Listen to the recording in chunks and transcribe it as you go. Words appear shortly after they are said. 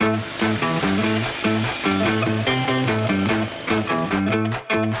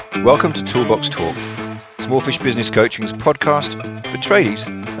Welcome to Toolbox Talk, Smallfish Business Coaching's podcast for tradies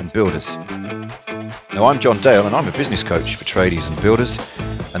and builders. Now, I'm John Dale and I'm a business coach for tradies and builders,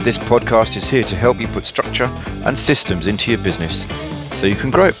 and this podcast is here to help you put structure and systems into your business so you can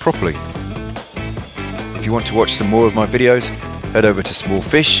grow it properly. If you want to watch some more of my videos, head over to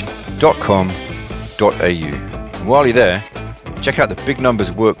smallfish.com.au. And while you're there, check out the Big Numbers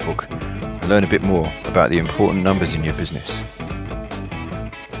Workbook and learn a bit more about the important numbers in your business.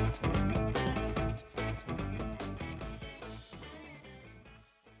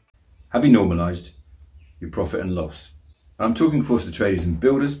 Have you normalised your profit and loss? I'm talking, of course, to traders and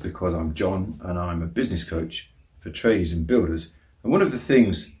builders because I'm John and I'm a business coach for traders and builders. And one of the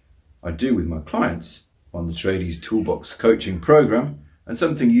things I do with my clients on the Tradies Toolbox coaching program, and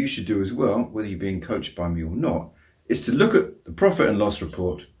something you should do as well, whether you're being coached by me or not, is to look at the profit and loss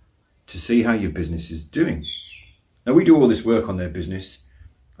report to see how your business is doing. Now, we do all this work on their business,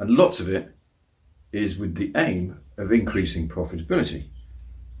 and lots of it is with the aim of increasing profitability,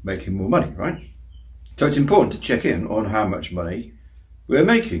 making more money, right? So it's important to check in on how much money we're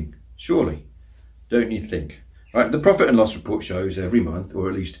making, surely, don't you think? Right, the profit and loss report shows every month, or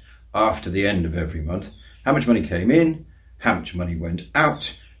at least after the end of every month, how much money came in, how much money went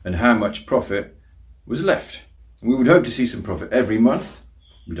out, and how much profit was left. And we would hope to see some profit every month.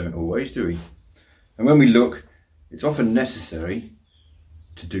 We don't always, do we? And when we look, it's often necessary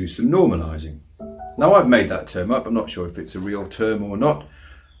to do some normalising. Now, I've made that term up. I'm not sure if it's a real term or not.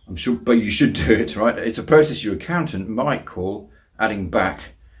 I'm sure, but you should do it, right? It's a process your accountant might call adding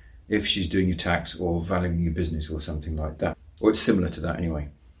back if she's doing your tax or valuing your business or something like that. Or it's similar to that anyway.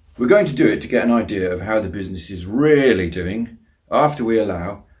 We're going to do it to get an idea of how the business is really doing after we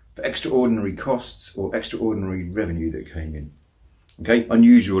allow for extraordinary costs or extraordinary revenue that came in. Okay,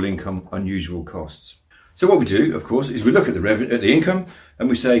 unusual income, unusual costs. So what we do, of course, is we look at the income and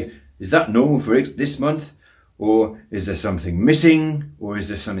we say, is that normal for this month? Or is there something missing? Or is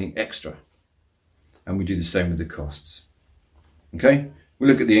there something extra? And we do the same with the costs. Okay, we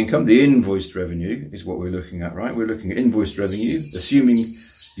look at the income. The invoiced revenue is what we're looking at, right? We're looking at invoiced revenue, assuming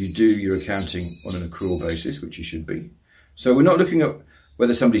you do your accounting on an accrual basis, which you should be. So we're not looking at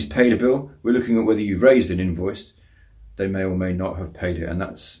whether somebody's paid a bill. We're looking at whether you've raised an invoice. They may or may not have paid it, and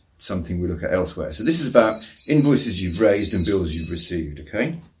that's something we look at elsewhere. So this is about invoices you've raised and bills you've received,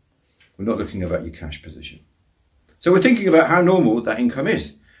 okay? We're not looking about your cash position. So we're thinking about how normal that income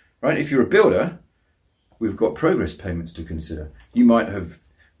is, right? If you're a builder, we've got progress payments to consider. You might have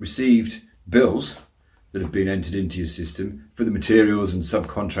received bills that have been entered into your system for the materials and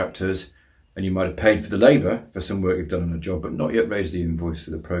subcontractors, and you might have paid for the labour for some work you've done on a job, but not yet raised the invoice for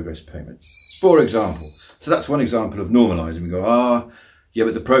the progress payment, for example. So that's one example of normalising. We go, yeah,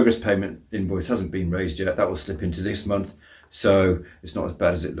 but the progress payment invoice hasn't been raised yet. That will slip into this month, so it's not as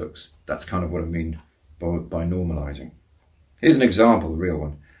bad as it looks. That's kind of what I mean by normalising. Here's an example, a real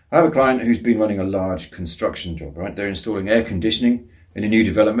one. I have a client who's been running a large construction job, right? They're installing air conditioning in a new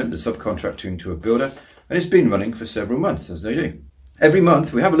development, they're subcontracting to a builder, and it's been running for several months, as they do. Every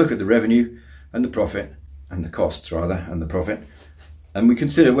month we have a look at the revenue and the profit, and the costs rather, and the profit, and we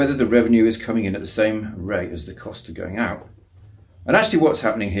consider whether the revenue is coming in at the same rate as the costs are going out. And actually what's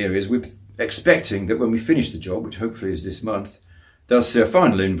happening here is we're expecting that when we finish the job, which hopefully is this month, they'll see a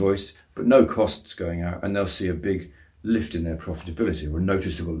final invoice, but no costs going out, and they'll see a big lift in their profitability, or a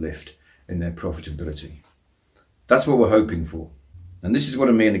noticeable lift in their profitability. That's what we're hoping for. And this is what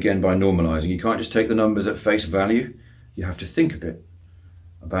I mean again by normalising. You can't just take the numbers at face value. You have to think a bit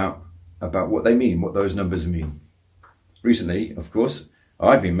about what they mean, what those numbers mean. Recently, of course,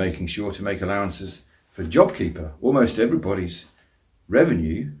 I've been making sure to make allowances for JobKeeper. Almost everybody's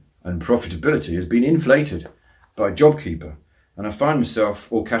revenue and profitability has been inflated by JobKeeper. And I find myself,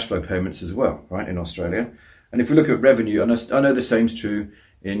 or cash flow payments as well, right, in Australia. And if we look at revenue, and I know the same's true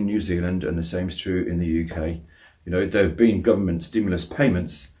in New Zealand and the same's true in the UK. You know, there have been government stimulus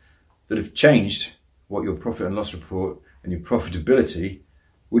payments that have changed what your profit and loss report and your profitability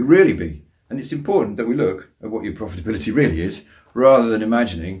would really be. And it's important that we look at what your profitability really is, rather than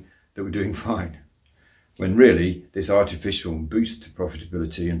imagining that we're doing fine, when really this artificial boost to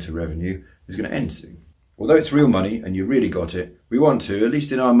profitability and to revenue is going to end soon. Although it's real money and you really got it, we want to, at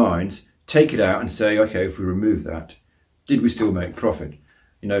least in our minds, take it out and say, okay, if we remove that, did we still make profit?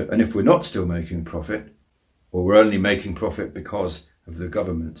 You know, and if we're not still making profit, or we're only making profit because of the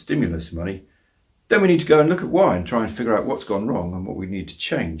government stimulus money, then we need to go and look at why and try and figure out what's gone wrong and what we need to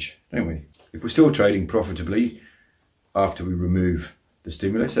change, don't we? If we're still trading profitably after we remove the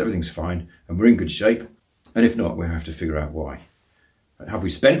stimulus, everything's fine and we're in good shape. And if not, we have to figure out why. Have we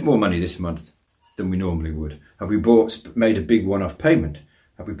spent more money this month than we normally would? Have we made a big one-off payment?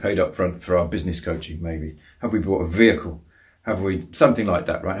 Have we paid up front for our business coaching, maybe? Have we bought a vehicle? Have we, something like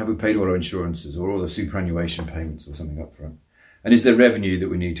that, right? Have we paid all our insurances or all the superannuation payments or something up front? And is there revenue that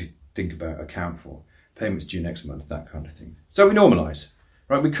we need to think about, account for? Payments due next month, that kind of thing. So we normalise,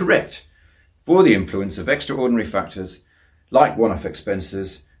 right? We correct for the influence of extraordinary factors like one-off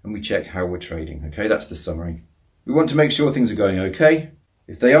expenses, and we check how we're trading. Okay, that's the summary. We want to make sure things are going okay.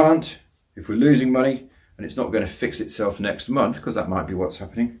 If they aren't, if we're losing money and it's not going to fix itself next month, because that might be what's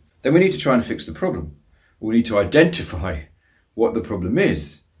happening, then we need to try and fix the problem. We need to identify what the problem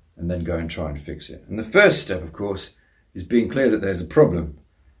is and then go and try and fix it. And the first step, of course, is being clear that there's a problem,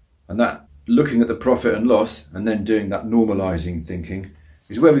 and that looking at the profit and loss and then doing that normalizing thinking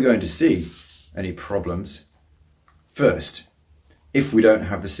is where we're going to see any problems first, if we don't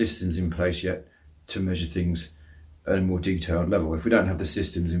have the systems in place yet to measure things at a more detailed level. If we don't have the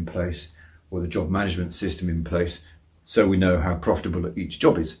systems in place or the job management system in place so we know how profitable each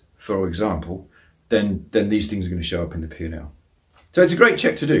job is, for example, then these things are going to show up in the P&L. So it's a great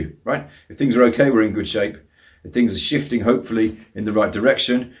check to do, right? If things are okay, we're in good shape. If things are shifting, hopefully, in the right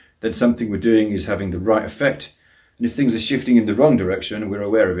direction, then something we're doing is having the right effect. And if things are shifting in the wrong direction, we're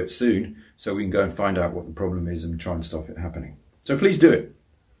aware of it soon, so we can go and find out what the problem is and try and stop it happening. So please do it.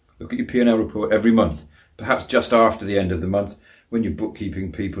 Look at your P&L report every month, perhaps just after the end of the month, when your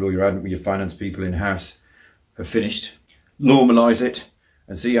bookkeeping people or your finance people in-house have finished. Normalise it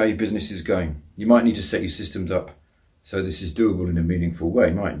and see how your business is going. You might need to set your systems up so this is doable in a meaningful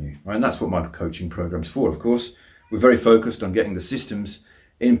way, mightn't you? And that's what my coaching program's for, of course. We're very focused on getting the systems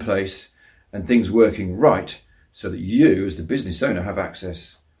in place and things working right so that you, as the business owner, have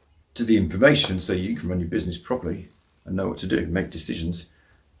access to the information so you can run your business properly and know what to do, make decisions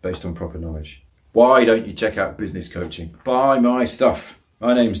based on proper knowledge. Why don't you check out business coaching? Buy my stuff.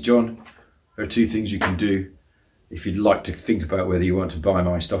 My name's John. There are two things you can do if you'd like to think about whether you want to buy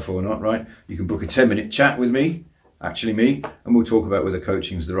my stuff or not, right? You can book a 10-minute chat with me, actually me, and we'll talk about whether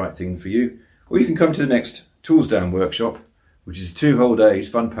coaching is the right thing for you. Or you can come to the next Tools Down workshop, which is 2 whole days,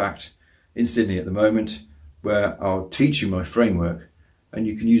 fun-packed, in Sydney at the moment, where I'll teach you my framework, and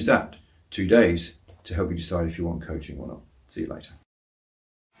you can use that 2 days to help you decide if you want coaching or not. See you later.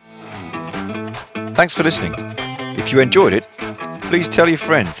 Thanks for listening. If you enjoyed it, please tell your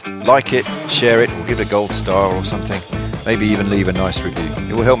friends, like it, share it, or give it a gold star or something. Maybe even leave a nice review.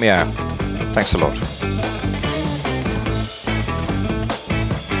 It will help me out. Thanks a lot.